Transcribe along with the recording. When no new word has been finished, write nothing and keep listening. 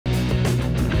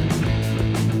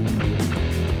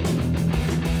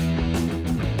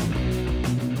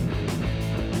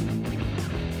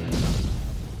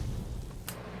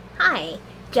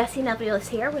Jessie Nebulous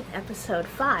here with episode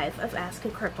 5 of Ask a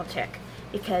Cripple Chick.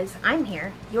 Because I'm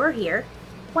here, you're here,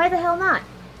 why the hell not?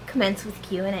 Commence with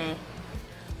Q&A.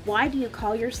 Why do you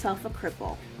call yourself a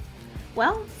cripple?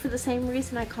 Well, for the same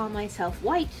reason I call myself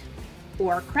white,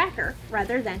 or cracker,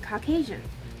 rather than Caucasian.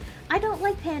 I don't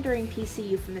like pandering PC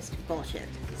euphemistic bullshit.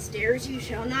 Stairs, you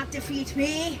shall not defeat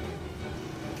me.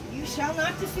 You shall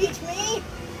not defeat me.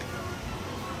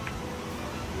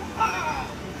 Ah!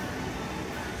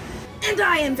 And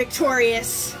I am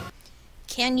victorious.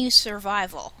 Can you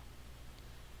survival?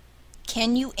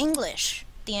 Can you English?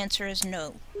 The answer is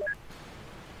no.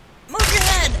 Move your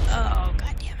head! Oh,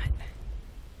 god damn it.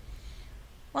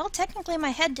 Well, technically my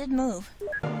head did move.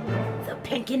 The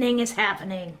pickening is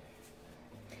happening.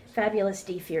 Fabulous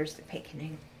D fears the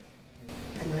pickening.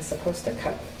 Am I supposed to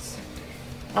cut this?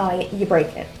 Oh, you break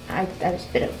it. I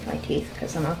just bit it with my teeth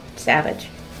because I'm a savage.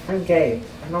 I'm gay.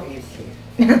 I'm not used to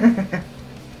it.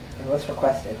 It was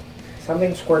requested.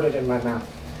 Something squirted in my mouth.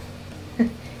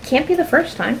 Can't be the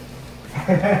first time.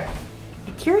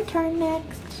 It's your turn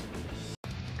next.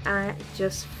 I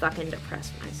just fucking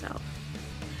depressed myself.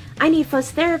 I need fuzz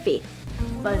therapy.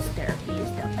 Fuzz therapy is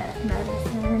the best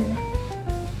medicine.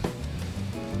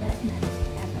 Best medicine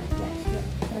ever.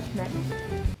 Yes, best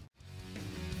medicine.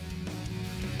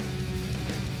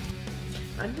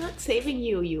 I'm not saving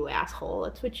you, you asshole.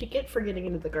 That's what you get for getting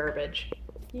into the garbage.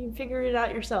 You figured it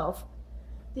out yourself.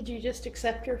 Did you just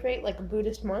accept your fate like a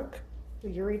Buddhist monk?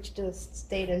 Did you reach a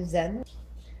state of Zen?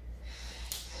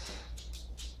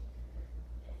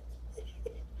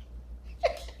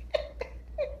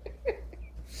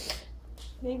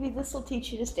 Maybe this will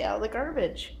teach you to stay out of the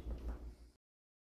garbage.